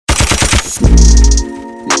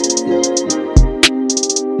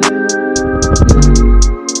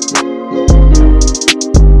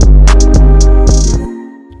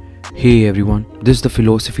Hey everyone, this is the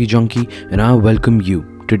Philosophy Junkie and I welcome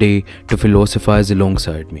you today to philosophize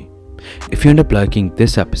alongside me. If you end up liking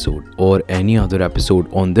this episode or any other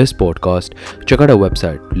episode on this podcast, check out our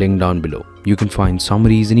website, link down below. You can find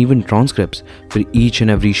summaries and even transcripts for each and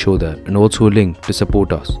every show there, and also a link to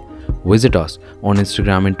support us. Visit us on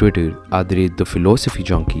Instagram and Twitter at the Philosophy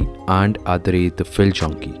Junkie and at the Phil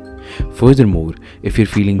Junkie. Furthermore, if you're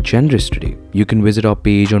feeling generous today, you can visit our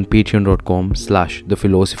page on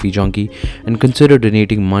patreon.com/thephilosophyjunkie and consider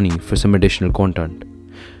donating money for some additional content.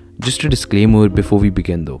 Just a disclaimer before we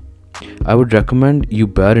begin though. I would recommend you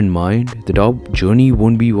bear in mind that our journey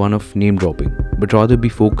won't be one of name dropping, but rather be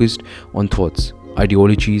focused on thoughts,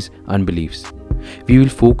 ideologies, and beliefs. We will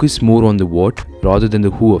focus more on the what rather than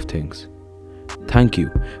the who of things. Thank you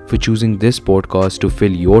for choosing this podcast to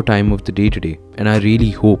fill your time of the day today, and I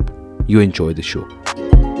really hope you enjoy the show.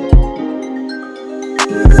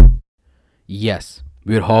 Yes,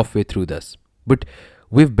 we're halfway through this, but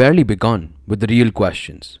we've barely begun with the real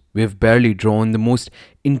questions. We've barely drawn the most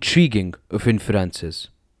intriguing of inferences.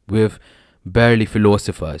 We've barely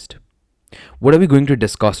philosophized. What are we going to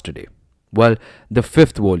discuss today? Well, the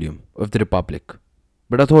fifth volume of the Republic.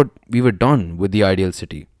 But I thought we were done with the ideal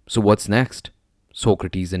city. So what's next?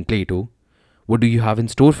 Socrates and Plato. What do you have in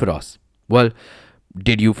store for us? Well,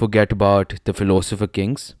 did you forget about the philosopher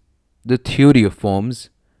kings, the theory of forms,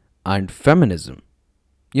 and feminism?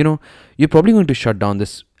 You're probably going to shut down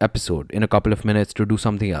this episode in a couple of minutes to do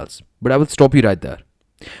something else, but I will stop you right there.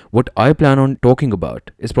 What I plan on talking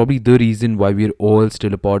about is probably the reason why we're all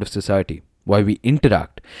still a part of society, why we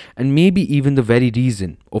interact, and maybe even the very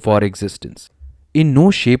reason of our existence. In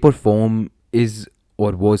no shape or form is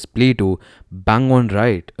or was Plato bang on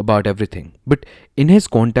right about everything, but in his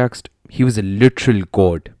context, he was a literal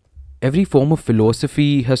god. Every form of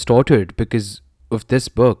philosophy has stuttered because of this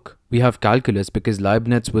book. We have calculus because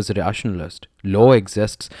Leibniz was a rationalist. Law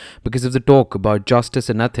exists because of the talk about justice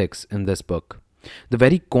and ethics in this book. The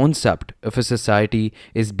very concept of a society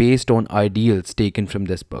is based on ideals taken from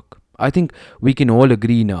this book. I think we can all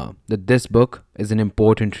agree now that this book is an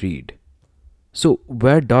important read. So,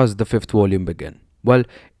 where does the fifth volume begin? Well,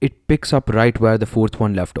 it picks up right where the fourth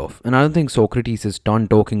one left off, and I don't think Socrates is done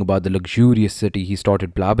talking about the luxurious city he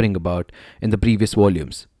started blabbering about in the previous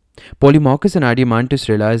volumes. Polemarchus and Adeimantus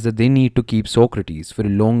realize that they need to keep Socrates for a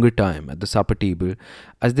longer time at the supper table,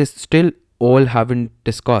 as they still all haven't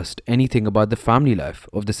discussed anything about the family life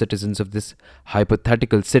of the citizens of this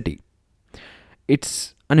hypothetical city.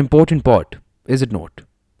 It's an important part, is it not?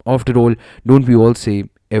 After all, don't we all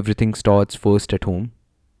say everything starts first at home?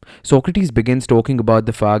 Socrates begins talking about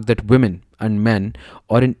the fact that women and men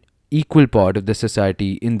are an equal part of the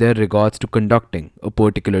society in their regards to conducting a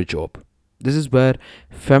particular job. This is where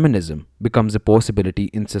feminism becomes a possibility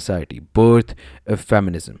in society, birth of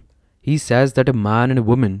feminism. He says that a man and a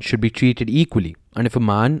woman should be treated equally, and if a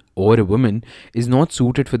man or a woman is not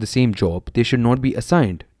suited for the same job, they should not be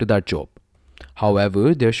assigned to that job.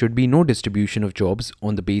 However, there should be no distribution of jobs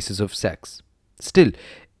on the basis of sex. Still,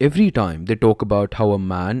 every time they talk about how a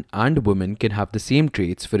man and a woman can have the same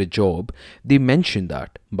traits for a job, they mention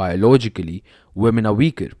that, biologically, women are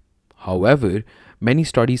weaker. However, many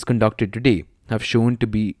studies conducted today have shown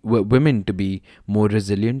women to be more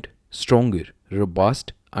resilient, stronger,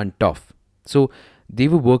 robust, and tough. So, they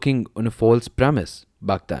were working on a false premise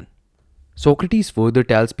back then. Socrates further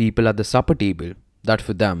tells people at the supper table that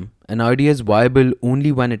for them, an idea is viable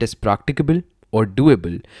only when it is practicable or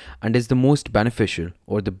doable and is the most beneficial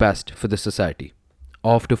or the best for the society.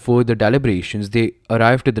 After further deliberations, they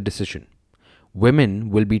arrived at the decision.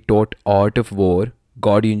 Women will be taught art of war,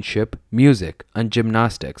 guardianship, music, and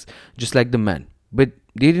gymnastics, just like the men. But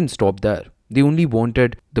they didn't stop there. They only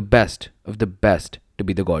wanted the best of the best to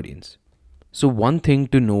be the guardians. So one thing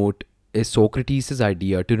to note is Socrates'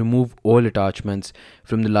 idea to remove all attachments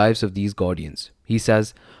from the lives of these guardians. He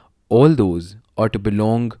says, all those are to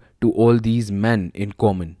belong to all these men in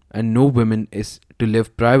common, and no woman is to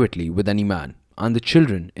live privately with any man, and the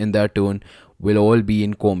children, in their turn, will all be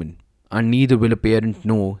in common, and neither will a parent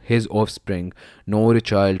know his offspring, nor a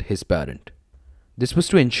child his parent. This was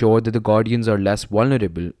to ensure that the guardians are less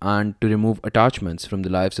vulnerable and to remove attachments from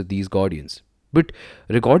the lives of these guardians. But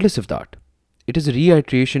regardless of that, it is a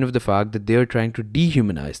reiteration of the fact that they are trying to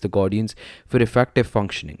dehumanize the guardians for effective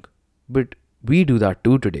functioning. But we do that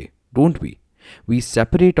too today, don't we? We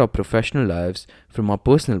separate our professional lives from our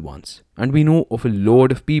personal ones, and we know of a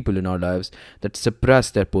lot of people in our lives that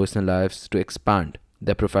suppress their personal lives to expand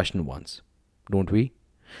their professional ones, don't we?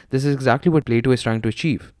 This is exactly what Plato is trying to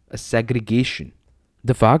achieve, a segregation.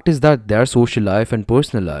 The fact is that their social life and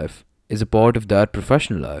personal life is a part of their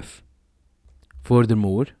professional life.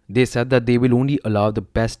 Furthermore, they said that they will only allow the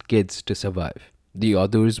best kids to survive. The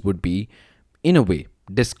others would be, in a way,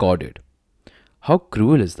 discarded. How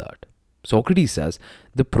cruel is that? Socrates says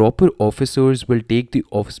the proper officers will take the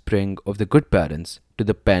offspring of the good parents to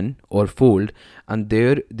the pen or fold, and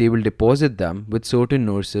there they will deposit them with certain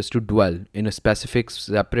nurses to dwell in a specific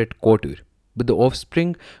separate quarter. But the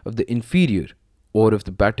offspring of the inferior or of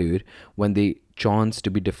the better, when they chance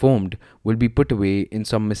to be deformed, will be put away in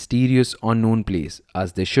some mysterious unknown place,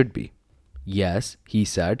 as they should be. Yes, he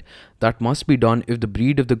said, that must be done if the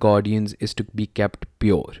breed of the guardians is to be kept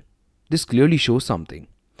pure. This clearly shows something.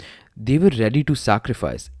 They were ready to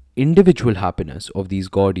sacrifice individual happiness of these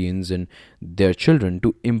guardians and their children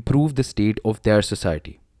to improve the state of their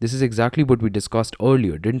society. This is exactly what we discussed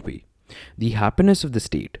earlier, didn't we? The happiness of the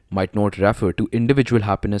state might not refer to individual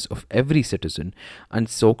happiness of every citizen, and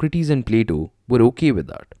Socrates and Plato were okay with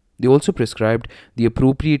that. They also prescribed the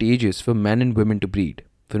appropriate ages for men and women to breed.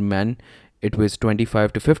 For men, it was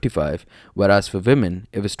 25 to 55, whereas for women,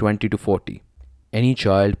 it was 20 to 40. Any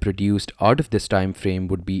child produced out of this time frame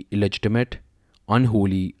would be illegitimate,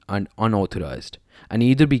 unholy, and unauthorized, and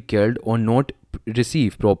either be killed or not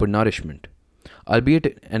receive proper nourishment,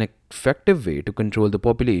 albeit an effective way to control the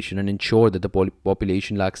population and ensure that the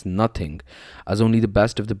population lacks nothing, as only the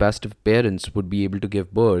best of parents would be able to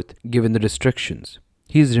give birth given the restrictions.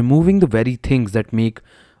 He is removing the very things that make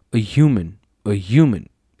a human,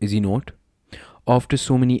 is he not? After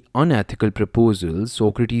so many unethical proposals,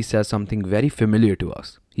 Socrates says something very familiar to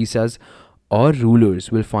us. He says, our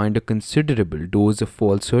rulers will find a considerable dose of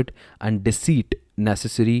falsehood and deceit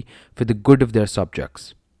necessary for the good of their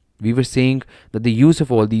subjects. We were saying that the use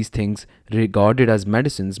of all these things regarded as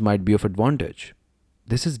medicines might be of advantage.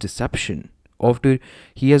 This is deception. After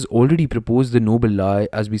he has already proposed the noble lie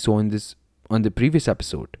as we saw in this on the previous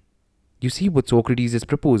episode. You see what Socrates is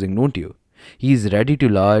proposing, don't you? He is ready to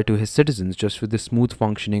lie to his citizens just for the smooth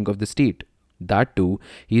functioning of the state. That too,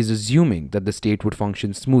 he is assuming that the state would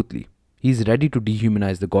function smoothly. He is ready to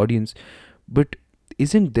dehumanize the guardians. But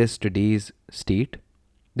isn't this today's state?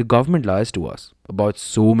 The government lies to us about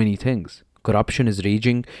so many things. Corruption is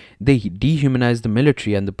raging. They dehumanize the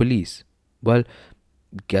military and the police. Well,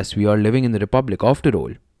 guess we are living in the republic after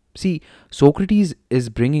all. See, Socrates is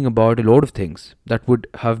bringing about a lot of things that would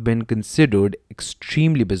have been considered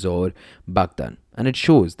extremely bizarre back then. And it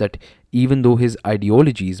shows that even though his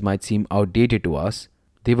ideologies might seem outdated to us,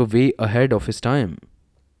 they were way ahead of his time.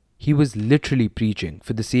 He was literally preaching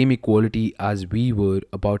for the same equality as we were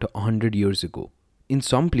about 100 years ago. In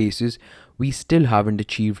some places, we still haven't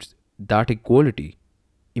achieved that equality.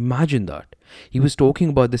 Imagine that. He was talking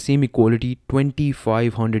about the same equality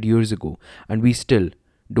 2500 years ago, and we still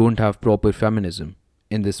don't have proper feminism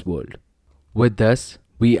in this world. With this,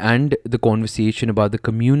 we end the conversation about the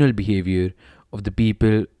communal behavior of the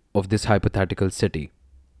people of this hypothetical city.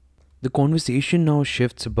 The conversation now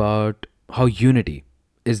shifts about how unity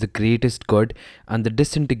is the greatest good and the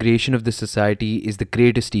disintegration of the society is the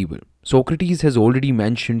greatest evil. Socrates has already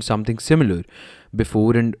mentioned something similar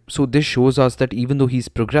before, and so this shows us that even though he's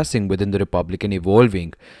progressing within the Republic and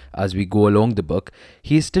evolving as we go along the book,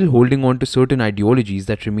 he is still holding on to certain ideologies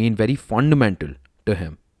that remain very fundamental to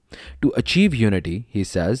him. To achieve unity, he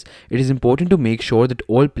says, it is important to make sure that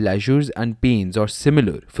all pleasures and pains are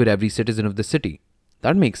similar for every citizen of the city.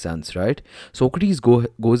 That makes sense, right? Socrates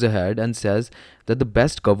goes ahead and says that the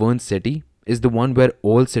best governed city is the one where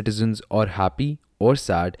all citizens are happy or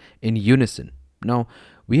sad in unison. Now,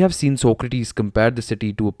 we have seen Socrates compare the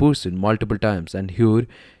city to a person multiple times, and here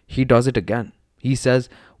he does it again. He says,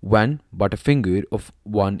 when but a finger of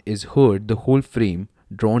one is heard, the whole frame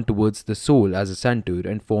drawn towards the soul as a center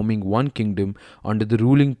and forming one kingdom under the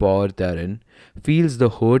ruling power therein, feels the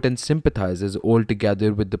hurt and sympathizes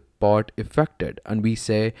altogether with the part affected, and we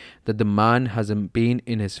say that the man has a pain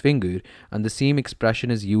in his finger, and the same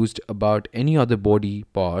expression is used about any other body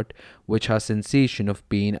part which has sensation of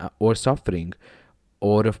pain or suffering,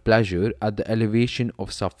 or of pleasure at the elevation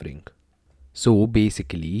of suffering. So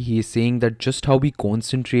basically, he is saying that just how we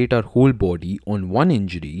concentrate our whole body on one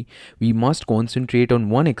injury, we must concentrate on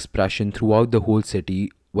one expression throughout the whole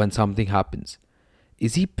city when something happens.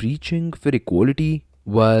 Is he preaching for equality?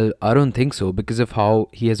 Well, I don't think so because of how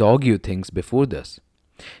he has argued things before this.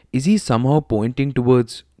 Is he somehow pointing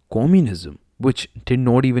towards communism, which did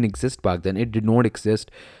not even exist back then? It did not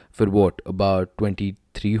exist for what, about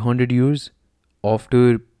 2300 years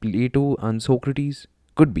after Plato and Socrates?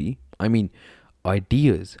 Could be. I mean,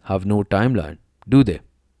 ideas have no timeline, do they?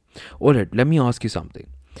 Alright, let me ask you something.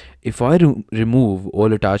 If I remove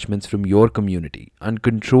all attachments from your community and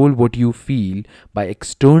control what you feel by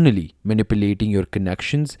externally manipulating your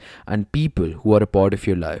connections and people who are a part of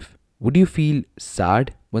your life, would you feel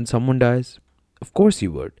sad when someone dies? Of course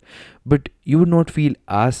you would. But you would not feel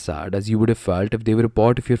as sad as you would have felt if they were a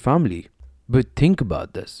part of your family. But think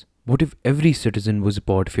about this. What if every citizen was a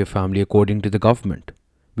part of your family according to the government?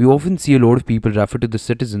 We often see a lot of people refer to the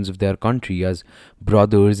citizens of their country as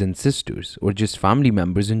brothers and sisters, or just family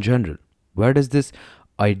members in general. Where does this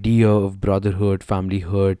idea of brotherhood,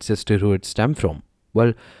 familyhood, sisterhood stem from?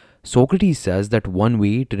 Well, Socrates says that one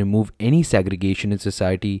way to remove any segregation in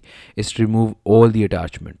society is to remove all the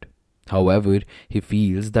attachment. However, he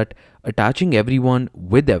feels that attaching everyone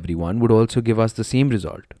with everyone would also give us the same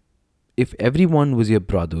result. If everyone was your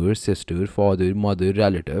brother, sister, father, mother,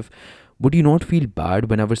 relative, would you not feel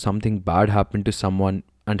bad whenever something bad happened to someone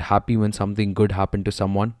and happy when something good happened to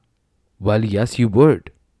someone? Well, yes, you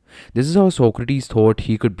would. This is how Socrates thought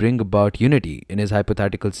he could bring about unity in his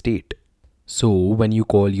hypothetical state. So, when you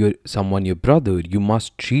call someone your brother, you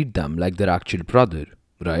must treat them like their actual brother,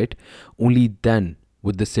 right? Only then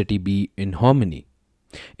would the city be in harmony.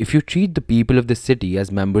 If you treat the people of the city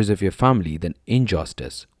as members of your family, then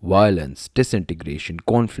injustice, violence, disintegration,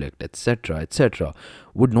 conflict, etc.,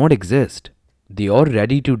 would not exist. They are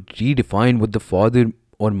ready to redefine what the father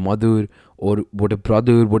or mother or what a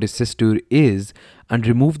brother, what a sister is, and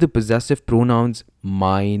remove the possessive pronouns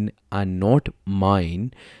mine and not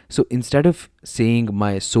mine. So instead of saying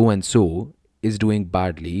my so and so is doing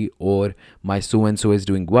badly or my so and so is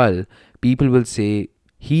doing well, people will say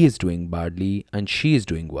he is doing badly and she is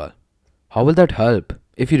doing well. How will that help?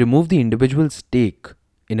 If you remove the individual's stake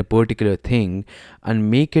in a particular thing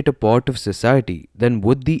and make it a part of society, then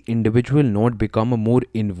would the individual not become a more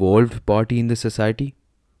involved party in the society?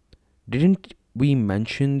 Didn't we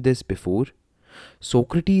mention this before?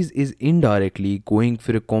 Socrates is indirectly going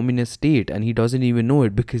for a communist state and he doesn't even know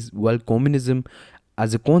it because, well, communism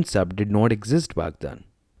as a concept did not exist back then.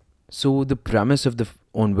 So the premise of the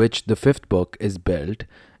on which the fifth book is built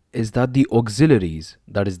is that the auxiliaries,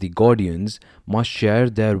 that is the guardians, must share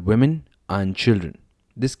their women and children.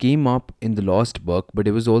 This came up in the last book, but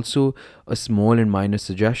it was also a small and minor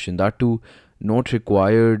suggestion that too not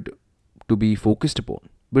required to be focused upon.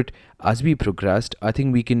 But as we progressed, I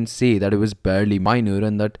think we can say that it was barely minor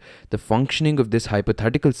and that the functioning of this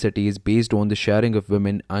hypothetical city is based on the sharing of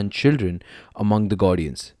women and children among the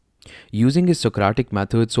guardians. Using his Socratic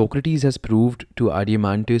method, Socrates has proved to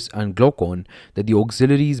Adeimantus and Glaucon that the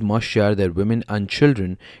auxiliaries must share their women and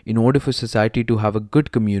children in order for society to have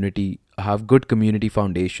good community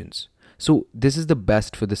foundations. So this is the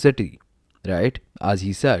best for the city, right? As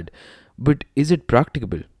he said. But is it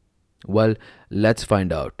practicable? Well, let's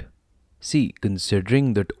find out. See,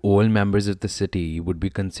 considering that all members of the city would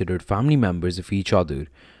be considered family members of each other,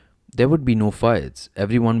 there would be no fights.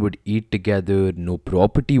 Everyone would eat together. No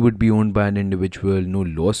property would be owned by an individual. No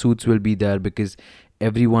lawsuits will be there because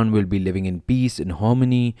everyone will be living in peace and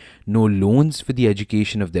harmony. No loans for the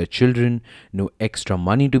education of their children. No extra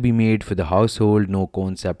money to be made for the household. No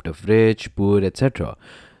concept of rich, poor, etc.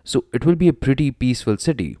 So it will be a pretty peaceful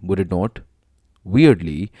city, would it not?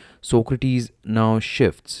 Weirdly, Socrates now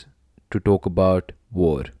shifts to talk about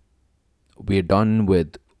war. We're done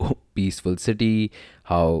with peaceful city,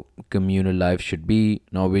 how communal life should be.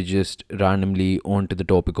 Now we're just randomly on to the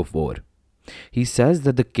topic of war. He says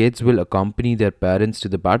that the kids will accompany their parents to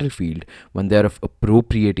the battlefield when they're of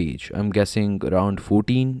appropriate age. I'm guessing around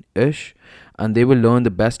 14 ish, and they will learn the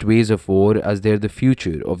best ways of war as they're the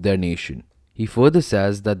future of their nation. He further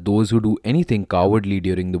says that those who do anything cowardly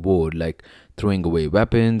during the war, like throwing away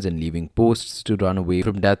weapons and leaving posts to run away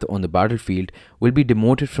from death on the battlefield, will be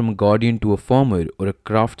demoted from a guardian to a farmer or a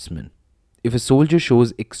craftsman. If a soldier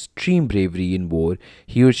shows extreme bravery in war,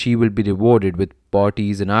 he or she will be rewarded with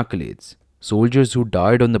parties and accolades. Soldiers who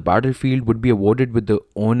died on the battlefield would be awarded with the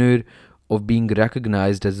honor of being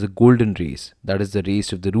recognized as the golden race, that is, the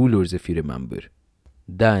race of the rulers, if you remember.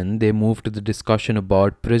 Then they move to the discussion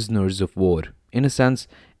about prisoners of war, in a sense,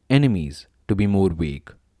 enemies, to be more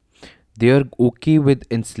vague. They are okay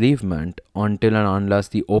with enslavement until and unless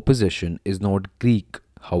the opposition is not Greek.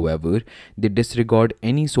 However, they disregard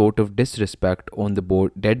any sort of disrespect on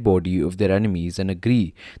the dead body of their enemies and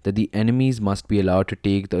agree that the enemies must be allowed to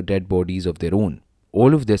take the dead bodies of their own.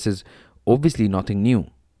 All of this is obviously nothing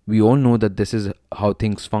new. We all know that this is how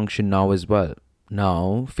things function now as well.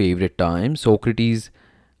 Now, favorite time, Socrates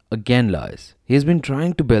again lies. He has been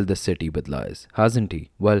trying to build the city with lies, hasn't he?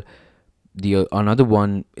 Well, the another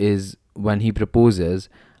one is when he proposes,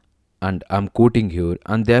 and I'm quoting here,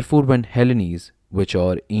 and therefore when Hellenes, which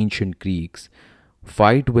are ancient Greeks,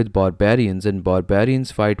 fight with barbarians and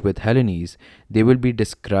barbarians fight with Hellenes, they will be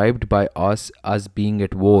described by us as being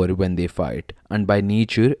at war when they fight, and by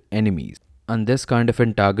nature enemies. And this kind of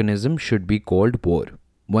antagonism should be called war.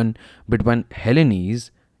 When, but when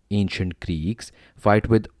Hellenes, ancient Greeks, fight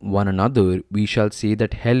with one another, we shall say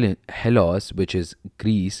that Hellas, which is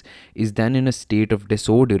Greece, is then in a state of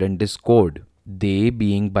disorder and discord. They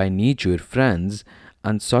being by nature friends,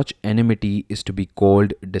 and such enmity is to be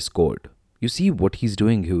called discord. You see what he's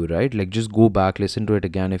doing here, right? Like, just go back, listen to it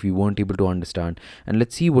again if you weren't able to understand, and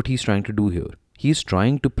let's see what he's trying to do here. He's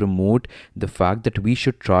trying to promote the fact that we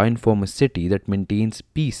should try and form a city that maintains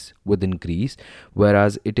peace within Greece,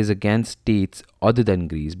 whereas it is against states other than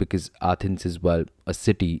Greece, because Athens is, well, a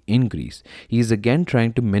city in Greece. He is again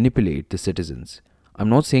trying to manipulate the citizens. I'm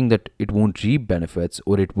not saying that it won't reap benefits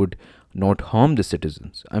or it would not harm the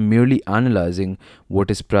citizens. I'm merely analyzing what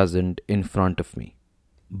is present in front of me.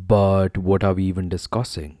 But what are we even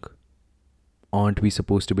discussing? Aren't we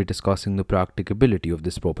supposed to be discussing the practicability of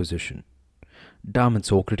this proposition? Damn it,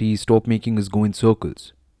 Socrates, stop making us go in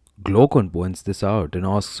circles. Glaucon points this out and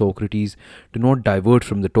asks Socrates to not divert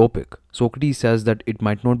from the topic. Socrates says that it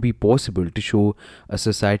might not be possible to show a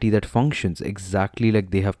society that functions exactly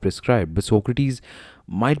like they have prescribed, but Socrates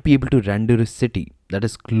might be able to render a city that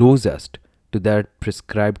is closest to their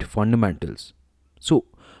prescribed fundamentals. So,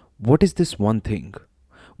 what is this one thing?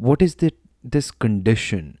 What is this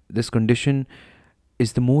condition? This condition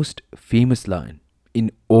is the most famous line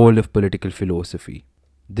in all of political philosophy.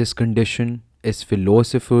 This condition is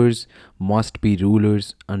philosophers must be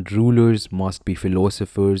rulers and rulers must be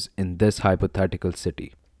philosophers in this hypothetical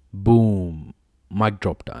city. Boom. Mic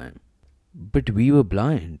drop time. But we were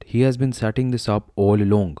blind. He has been setting this up all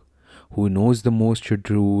along. Who knows the most should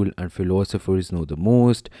rule, and philosophers know the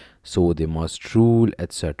most, so they must rule,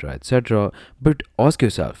 etc. etc. But ask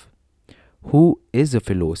yourself, who is a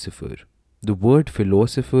philosopher? The word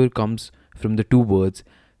philosopher comes from the two words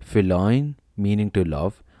philein, meaning to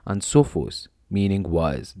love, and sophos, meaning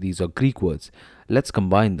wise. These are Greek words. Let's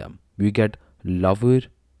combine them. We get lover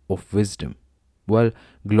of wisdom. Well,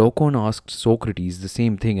 Glaucon asked Socrates the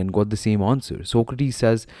same thing and got the same answer. Socrates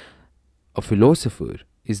says a philosopher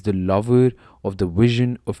is the lover of the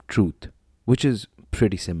vision of truth, which is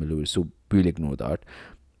pretty similar, so we'll ignore that.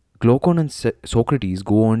 Glaucon and Socrates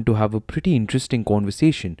go on to have a pretty interesting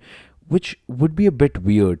conversation, which would be a bit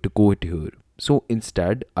weird to quote here. So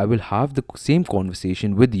instead, I will have the same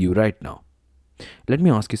conversation with you right now. Let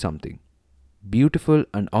me ask you something. Beautiful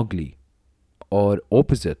and ugly are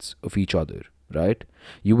opposites of each other, right?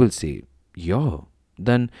 You will say, yeah,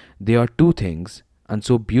 then they are two things, and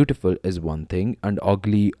so beautiful is one thing and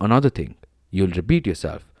ugly another thing. You'll repeat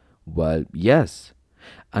yourself. Well, yes.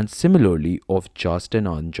 And similarly, of just and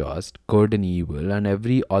unjust, good and evil, and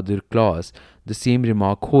every other class, the same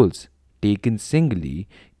remark holds. Taken singly,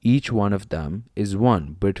 each one of them is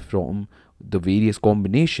one, but from the various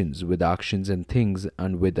combinations with actions and things,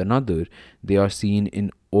 and with another, they are seen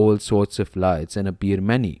in all sorts of lights and appear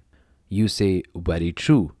many. You say, very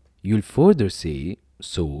true. You'll further say,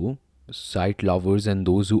 so, sight lovers and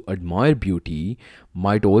those who admire beauty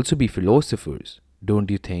might also be philosophers,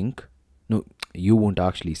 don't you think? No, you won't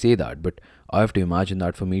actually say that, but I have to imagine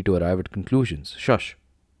that for me to arrive at conclusions. Shush.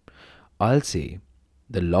 I'll say,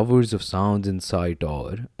 the lovers of sounds and sight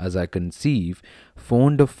are, as I conceive,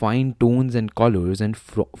 fond of fine tones and colors and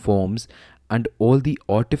forms and all the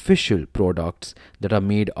artificial products that are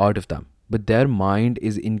made out of them, but their mind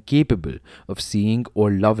is incapable of seeing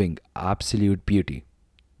or loving absolute beauty.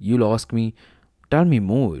 You'll ask me, tell me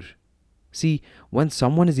more. See, when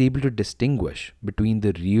someone is able to distinguish between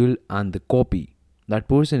the real and the copy, that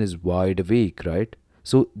person is wide awake, right?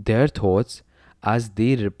 So their thoughts, as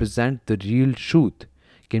they represent the real truth,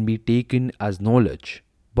 can be taken as knowledge.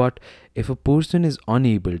 But if a person is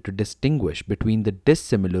unable to distinguish between the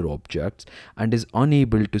dissimilar objects and is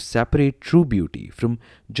unable to separate true beauty from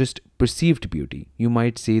just perceived beauty, you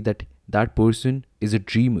might say that that person is a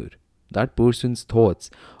dreamer. That person's thoughts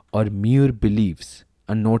are mere beliefs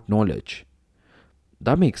and not knowledge.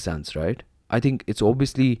 That makes sense, right? I think it's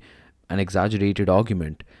obviously an exaggerated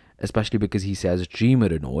argument, especially because he says dreamer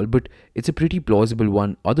and all, but it's a pretty plausible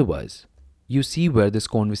one otherwise. You see where this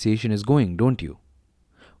conversation is going, don't you?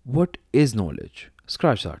 What is knowledge?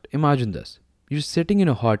 Scratch that. Imagine this. You're sitting in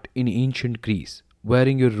a hut in ancient Greece,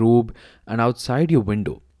 wearing your robe, and outside your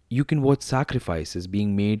window, you can watch sacrifices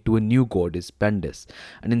being made to a new goddess, Pendis,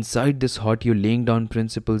 and inside this hut, you're laying down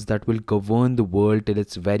principles that will govern the world till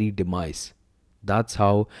its very demise. That's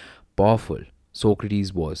how powerful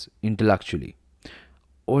Socrates was intellectually.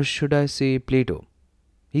 Or should I say Plato?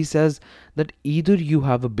 He says that either you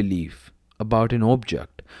have a belief, about an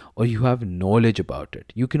object or you have knowledge about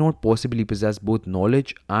it. You cannot possibly possess both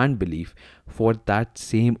knowledge and belief for that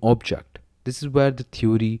same object. This is where the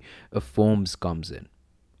theory of forms comes in.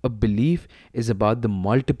 A belief is about the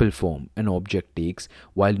multiple form an object takes,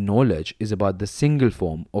 while knowledge is about the single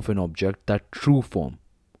form of an object, that true form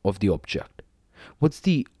of the object. What's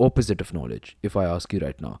the opposite of knowledge, if I ask you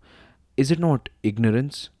right now? Is it not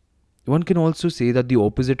ignorance? One can also say that the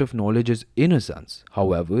opposite of knowledge is innocence.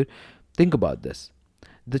 However, think about this.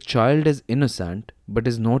 The child is innocent but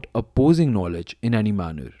is not opposing knowledge in any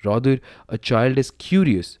manner. Rather, a child is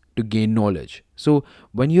curious to gain knowledge. So,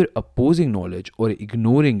 when you're opposing knowledge or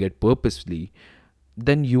ignoring it purposefully,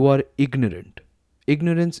 then you are ignorant.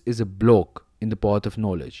 Ignorance is a block in the path of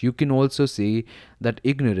knowledge. You can also say that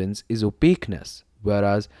ignorance is opaqueness,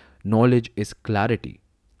 whereas knowledge is clarity.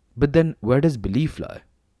 But then where does belief lie?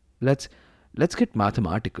 Let's let's get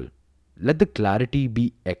mathematical. Let the clarity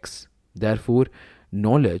be x. Therefore,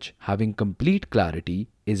 knowledge having complete clarity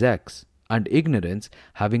is x, and ignorance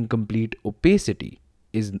having complete opacity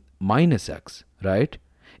is minus x, right?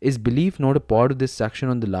 Is belief not a part of this section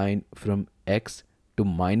on the line from x to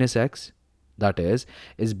minus x? That is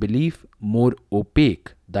belief more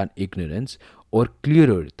opaque than ignorance or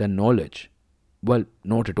clearer than knowledge? Well,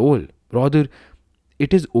 not at all. Rather,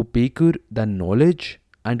 it is opaquer than knowledge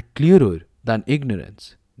and clearer than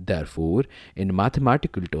ignorance. Therefore, in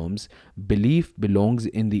mathematical terms, belief belongs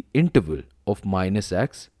in the interval of minus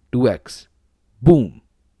x to x. Boom!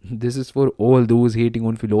 This is for all those hating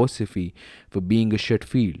on philosophy for being a shit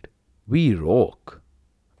field. We rock.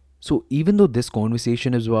 So, even though this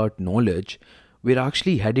conversation is about knowledge, we're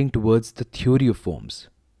actually heading towards the theory of forms.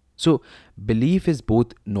 So, belief is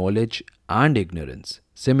both knowledge and ignorance.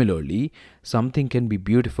 Similarly, something can be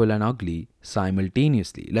beautiful and ugly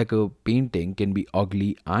simultaneously, like a painting can be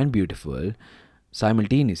ugly and beautiful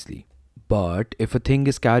simultaneously. But if a thing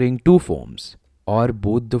is carrying two forms, are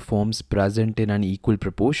both the forms present in an equal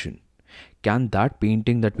proportion? Can that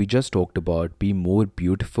painting that we just talked about be more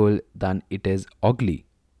beautiful than it is ugly?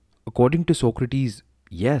 According to Socrates,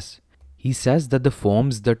 yes. He says that the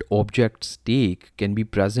forms that objects take can be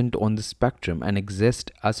present on the spectrum and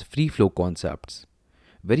exist as free flow concepts.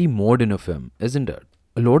 Very modern of him, isn't it?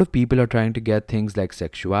 A lot of people are trying to get things like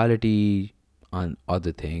sexuality and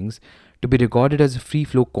other things to be regarded as a free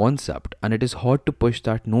flow concept, and it is hard to push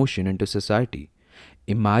that notion into society.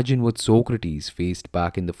 Imagine what Socrates faced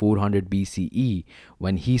back in the 400 BCE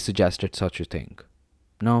when he suggested such a thing.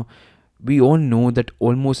 Now, we all know that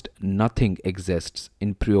almost nothing exists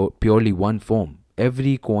in purely one form.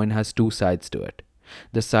 Every coin has two sides to it.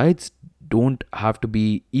 The sides don't have to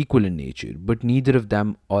be equal in nature, but neither of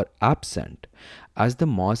them are absent, as the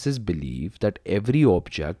masses believe that every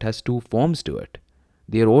object has two forms to it.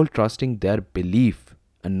 They are all trusting their belief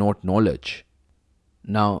and not knowledge.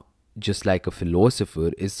 Now, just like a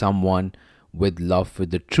philosopher is someone with love for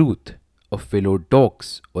the truth, a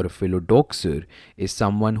philodox or a philodoxer is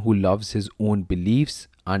someone who loves his own beliefs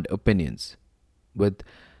and opinions. With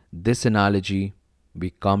this analogy,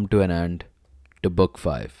 we come to an end to Book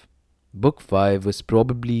 5. Book 5 was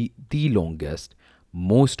probably the longest,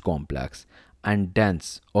 most complex, and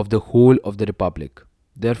dense of the whole of the Republic.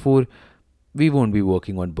 Therefore, we won't be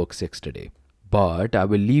working on Book 6 today. But I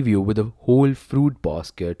will leave you with a whole fruit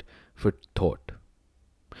basket for thought.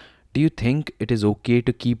 Do you think it is okay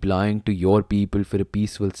to keep lying to your people for a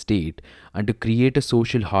peaceful state and to create a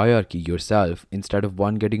social hierarchy yourself instead of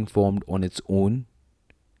one getting formed on its own?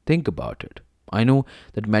 Think about it. I know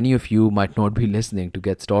that many of you might not be listening to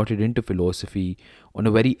get started into philosophy on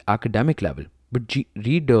a very academic level, but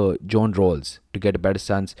read John Rawls to get a better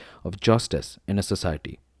sense of justice in a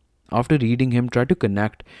society. After reading him, try to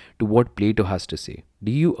connect to what Plato has to say.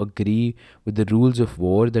 Do you agree with the rules of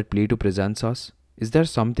war that Plato presents us? Is there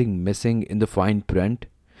something missing in the fine print?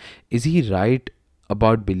 Is he right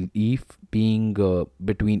about belief being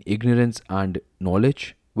between ignorance and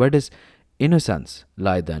knowledge? Where does innocence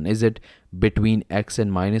lie then? Is it between x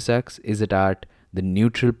and minus x? Is it at the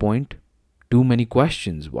neutral point? Too many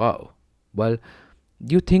questions. Wow. Well,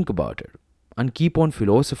 you think about it and keep on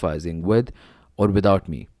philosophizing with or without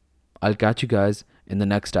me. I'll catch you guys in the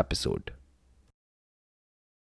next episode.